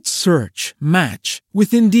 Don't search, match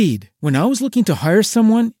with Indeed. When I was looking to hire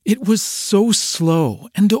someone, it was so slow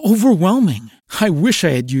and overwhelming. I wish I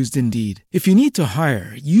had used Indeed. If you need to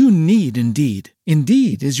hire, you need Indeed.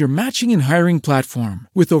 Indeed is your matching and hiring platform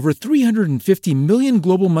with over 350 million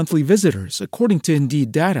global monthly visitors, according to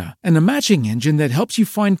Indeed data, and a matching engine that helps you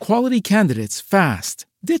find quality candidates fast.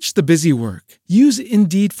 Ditch the busy work. Use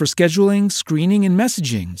Indeed for scheduling, screening, and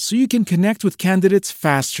messaging so you can connect with candidates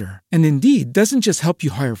faster. And Indeed doesn't just help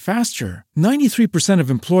you hire faster. 93%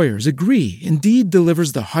 of employers agree Indeed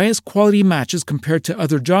delivers the highest quality matches compared to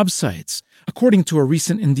other job sites, according to a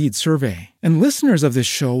recent Indeed survey. And listeners of this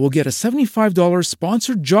show will get a $75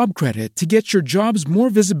 sponsored job credit to get your jobs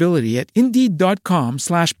more visibility at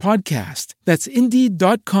Indeed.com/podcast. That's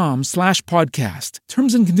Indeed.com/podcast.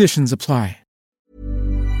 Terms and conditions apply.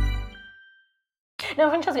 Now,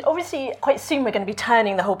 Francesca, obviously quite soon we're going to be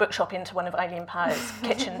turning the whole bookshop into one of Eileen Power's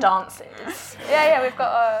kitchen dances. Yeah, we've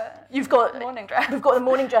got the morning dress. We've got the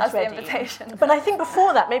morning dress ready. The invitation. But I think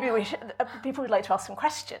before that, maybe people would like to ask some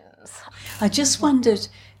questions. I just wondered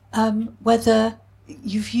whether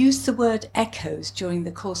you've used the word echoes during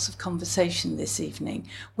the course of conversation this evening,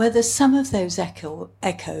 whether some of those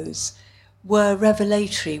echoes were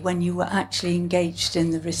revelatory when you were actually engaged in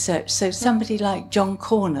the research. So somebody like John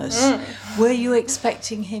Cornus, were you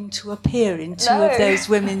expecting him to appear in two of those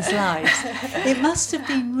women's lives? It must have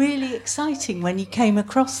been really exciting when you came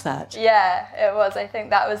across that. Yeah, it was. I think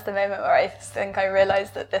that was the moment where I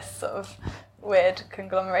realised that this sort of weird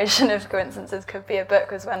conglomeration of coincidences could be a book,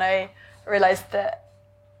 was when I realised that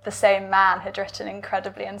the same man had written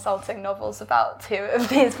incredibly insulting novels about two of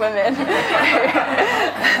these women.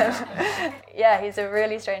 Yeah, he's a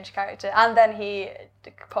really strange character. And then he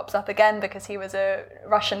pops up again because he was a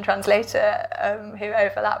Russian translator who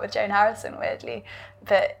overlapped with Joan Harrison, weirdly.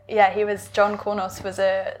 But yeah, John Cornus was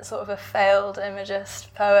a sort of a failed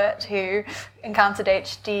imagist poet who encountered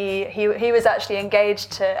HD. He was actually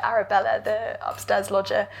engaged to Arabella, the upstairs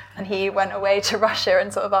lodger, and he went away to Russia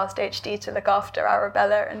and sort of asked HD to look after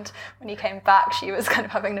Arabella. And when he came back, she was kind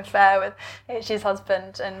of having an affair with HD's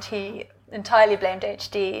husband, and he entirely blamed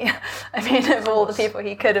HD. I mean, of all the people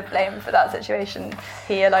he could have blamed for that situation,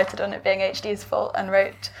 he alighted on it being HD's fault and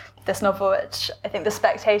wrote this novel, which I think the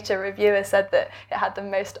Spectator reviewer said that it had the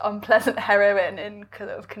most unpleasant heroine in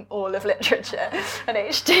all of literature, and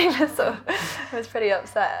HD was pretty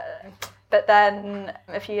upset. But then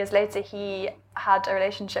a few years later, he had a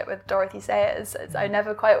relationship with Dorothy Sayers. I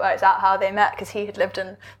never quite worked out how they met, because he had lived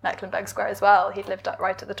in Mecklenburgh Square as well. He'd lived up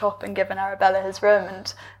right at the top and given Arabella his room,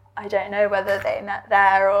 and I don't know whether they met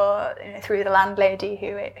there or through the landlady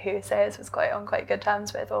who Sayers was on quite good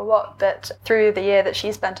terms with, or what. But through the year that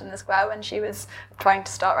she spent in the square when she was trying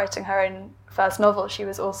to start writing her own first novel, she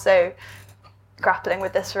was also grappling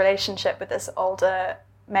with this relationship with this older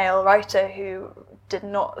male writer who did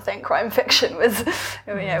not think crime fiction was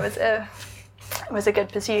a good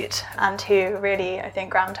pursuit, and who really, I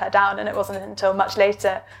think, ground her down. And it wasn't until much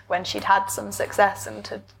later, when she'd had some success and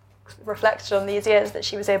had reflected on these years, that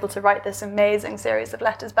she was able to write this amazing series of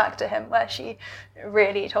letters back to him, where she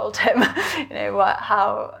really told him,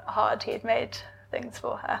 how hard he had made things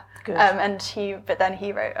for her. But then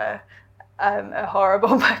he wrote a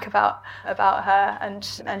horrible book about her, and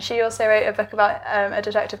she also wrote a book about a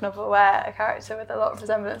detective novel where a character with a lot of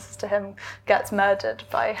resemblances to him gets murdered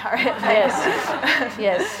by Harriet Vane.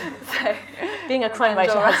 Yes. So, being a crime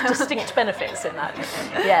writer has distinct benefits in that.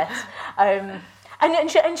 Yes.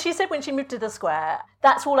 And she said when she moved to the square,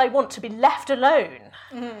 that's all I want, to be left alone.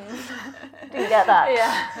 Didn't get that.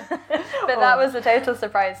 Yeah. But that was a total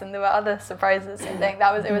surprise, and there were other surprises, I think.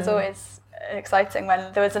 It was always exciting.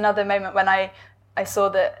 When there was another moment when I I saw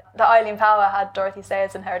that Eileen Power had Dorothy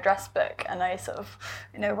Sayers in her address book, and I sort of,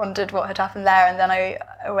 wondered what had happened there. And then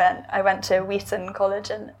I went to Wheaton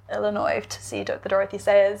College in Illinois to see the Dorothy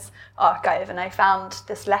Sayers archive, and I found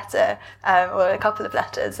this letter, or a couple of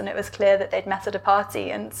letters, and it was clear that they'd met at a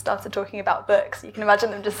party and started talking about books. You can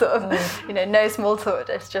imagine them just sort of, no small talk,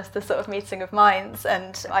 it's just the sort of meeting of minds.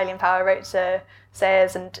 And Eileen Power wrote to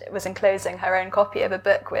Sayers and was enclosing her own copy of a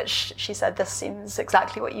book, which she said, this seems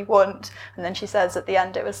exactly what you want. And then she says at the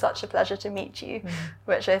end, it was such a pleasure to meet you,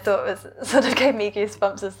 which I thought was sort of gave me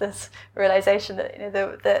goosebumps as this realization that,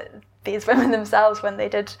 that these women themselves, when they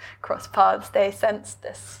did cross paths, they sensed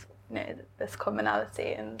this, this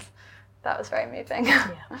commonality, and that was very moving.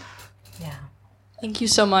 Yeah. Thank you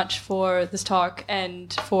so much for this talk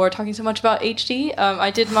and for talking so much about HD.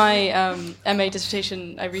 I did my MA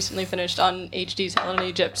dissertation, I recently finished, on HD's Helen in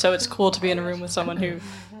Egypt, so it's cool to be in a room with someone who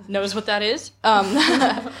knows what that is.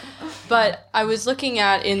 But I was looking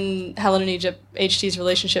at, in Helen in Egypt, HD's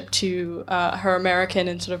relationship to her American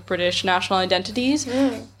and sort of British national identities.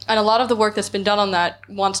 And a lot of the work that's been done on that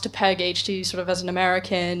wants to peg HD sort of as an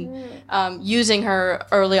American, using her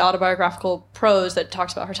early autobiographical prose that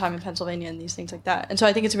talks about her time in Pennsylvania and these things like that. And so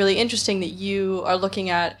I think it's really interesting that you are looking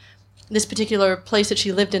at this particular place that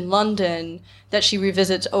she lived in, London, that she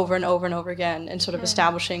revisits over and over and over again, and sort of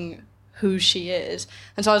establishing who she is.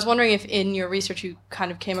 And so I was wondering if in your research you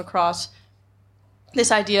kind of came across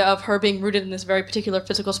this idea of her being rooted in this very particular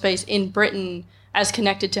physical space in Britain as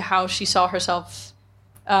connected to how she saw herself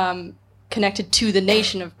connected to the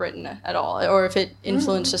nation of Britain at all, or if it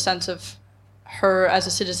influenced a sense of her as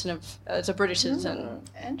a citizen, as a British citizen.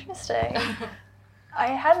 Interesting. I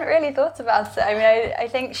hadn't really thought about it. I mean, I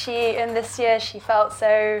think in this year, she felt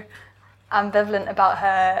so ambivalent about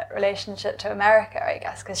her relationship to America, I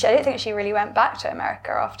guess, because I don't think she really went back to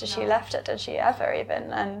America after she left it, did she ever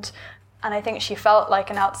even? And I think she felt like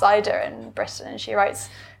an outsider in Britain, and she writes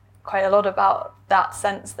quite a lot about that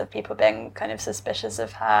sense of people being kind of suspicious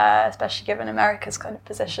of her, especially given America's kind of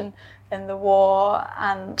position in the war.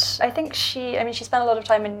 And I think she spent a lot of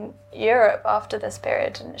time in Europe after this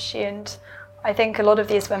period, and I think a lot of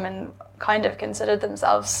these women kind of considered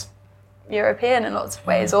themselves European in lots of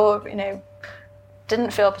ways, or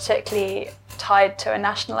didn't feel particularly tied to a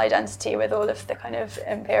national identity with all of the kind of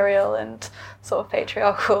imperial and sort of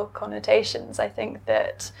patriarchal connotations. I think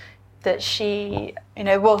that she,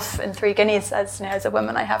 Woolf in Three Guineas says, as a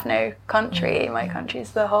woman I have no country, my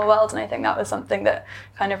country's the whole world, and I think that was something that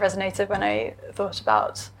kind of resonated when I thought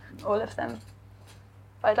about all of them.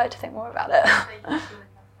 But I'd like to think more about it.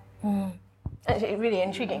 It's really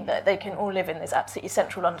intriguing that they can all live in this absolutely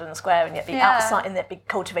central London square and yet be outside, and yet be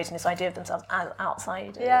cultivating this idea of themselves as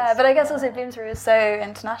outsiders. Yeah, but I guess also Bloomsbury was so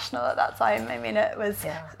international at that time. I mean, it was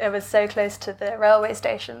so close to the railway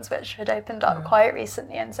stations, which had opened up quite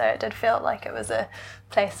recently, and so it did feel like it was a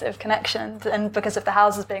place of connection. And because of the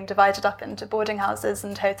houses being divided up into boarding houses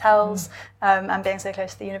and hotels, and being so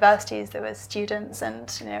close to the universities, there were students, and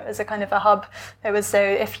it was a kind of a hub. It was so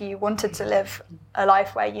if you wanted to live a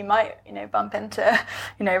life where you might bump into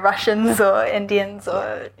Russians or Indians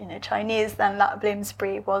or Chinese, then that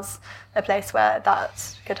Bloomsbury was a place where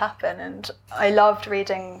that could happen. And I loved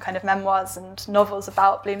reading kind of memoirs and novels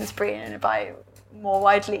about Bloomsbury and by more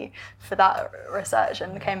widely for that research,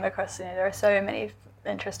 and came across there are so many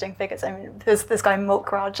interesting figures. I mean, there's this guy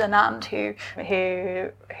Mulkraj Anand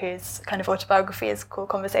whose kind of autobiography is called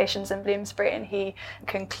Conversations in Bloomsbury, and he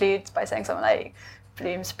concludes by saying something like,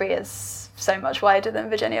 Bloomsbury is so much wider than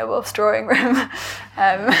Virginia Woolf's drawing room.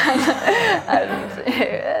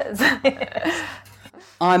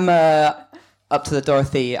 I'm up to the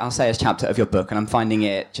Dorothy Sayers chapter of your book, and I'm finding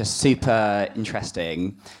it just super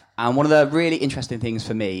interesting. And one of the really interesting things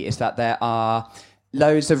for me is that there are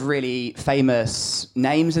loads of really famous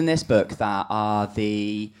names in this book that are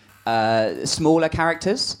the smaller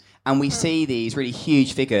characters, and we see these really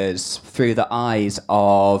huge figures through the eyes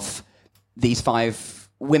of these five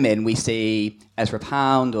women. We see Ezra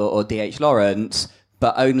Pound or D.H. Lawrence,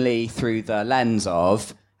 but only through the lens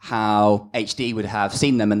of how HD would have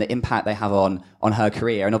seen them and the impact they have on her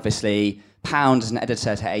career. And obviously, Pound as an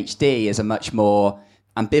editor to HD is a much more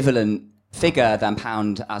ambivalent figure than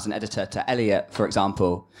Pound as an editor to Eliot, for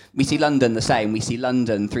example. We see London the same. We see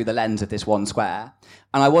London through the lens of this one square.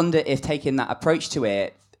 And I wonder if, taking that approach to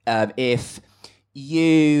it, if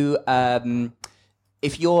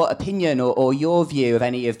your opinion or your view of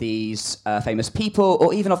any of these famous people,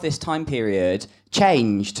 or even of this time period,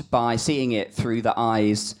 changed by seeing it through the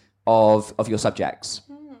eyes of your subjects.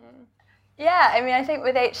 Yeah, I mean, I think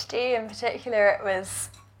with HD in particular, it was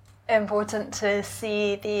important to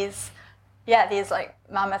see these these like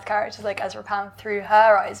mammoth characters like Ezra Pound through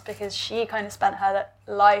her eyes, because she kind of spent her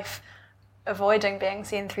life avoiding being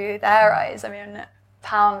seen through their eyes. I mean,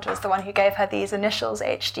 Pound was the one who gave her these initials,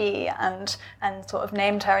 HD, and sort of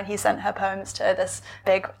named her, and he sent her poems to this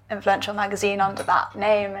big influential magazine under that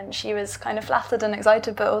name, and she was kind of flattered and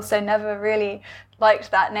excited, but also never really liked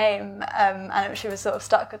that name, and she was sort of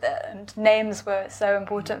stuck with it, and names were so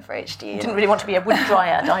important for HD. You didn't really want to be a wood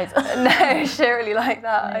dryad either. No, she didn't really like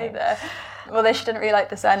that either. Although she didn't really like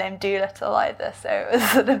the surname Doolittle either, so it was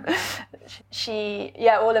sort of,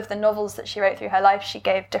 all of the novels that she wrote through her life, she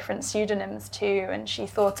gave different pseudonyms to, and she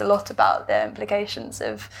thought a lot about the implications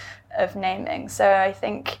of naming. So I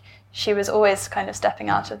think she was always kind of stepping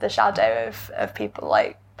out of the shadow of people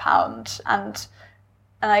like Pound, and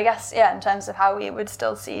I guess, in terms of how we would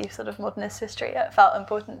still see sort of modernist history, it felt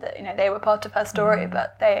important that, they were part of her story,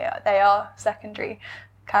 but they are secondary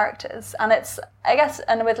characters. And it's, I guess,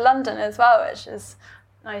 and with London as well, which is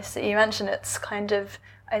nice that you mentioned, it's kind of,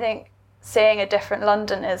 I think, seeing a different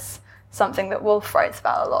London is something that Woolf writes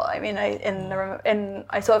about a lot. I mean,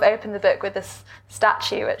 I sort of opened the book with this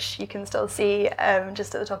statue, which you can still see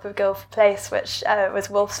just at the top of Guildford Place, which was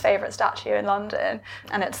Woolf's favourite statue in London.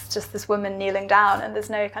 And it's just this woman kneeling down, and there's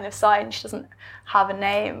no kind of sign. She doesn't have a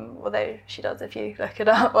name, although she does if you look it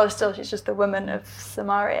up. Well, still, she's just the woman of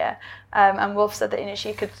Samaria. And Woolf said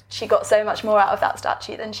that she got so much more out of that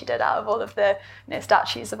statue than she did out of all of the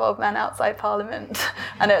statues of old men outside Parliament.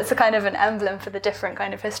 And it's a kind of an emblem for the different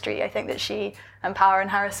kind of history. I think that she and Power and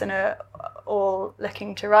Harrison are all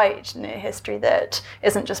looking to write history that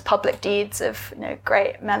isn't just public deeds of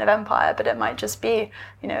great men of empire, but it might just be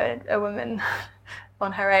a woman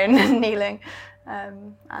on her own kneeling,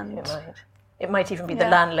 and it might even be the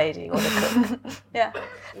landlady or the cook. Yeah.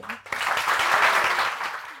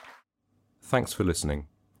 Thanks for listening.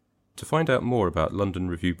 To find out more about London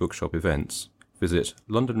Review Bookshop events, visit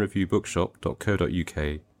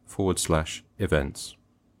londonreviewbookshop.co.uk/events.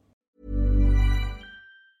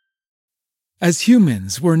 As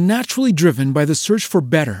humans, we're naturally driven by the search for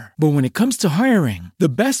better. But when it comes to hiring, the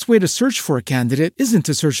best way to search for a candidate isn't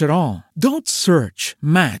to search at all. Don't search,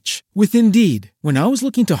 match with Indeed. When I was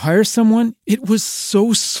looking to hire someone, it was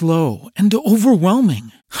so slow and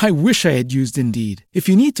overwhelming. I wish I had used Indeed. If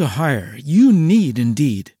you need to hire, you need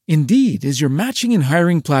Indeed. Indeed is your matching and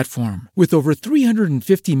hiring platform with over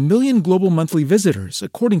 350 million global monthly visitors,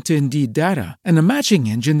 according to Indeed data, and a matching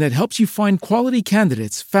engine that helps you find quality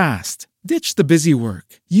candidates fast. Ditch the busy work.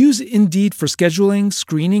 Use Indeed for scheduling,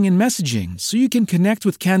 screening, and messaging so you can connect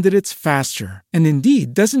with candidates faster. And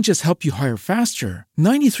Indeed doesn't just help you hire faster.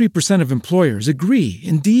 93% of employers agree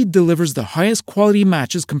Indeed delivers the highest quality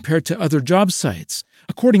matches compared to other job sites,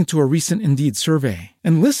 according to a recent Indeed survey.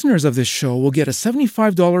 And listeners of this show will get a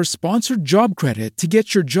 $75 sponsored job credit to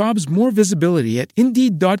get your jobs more visibility at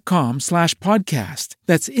Indeed.com/podcast.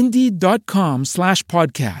 That's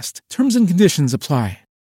Indeed.com/podcast. Terms and conditions apply.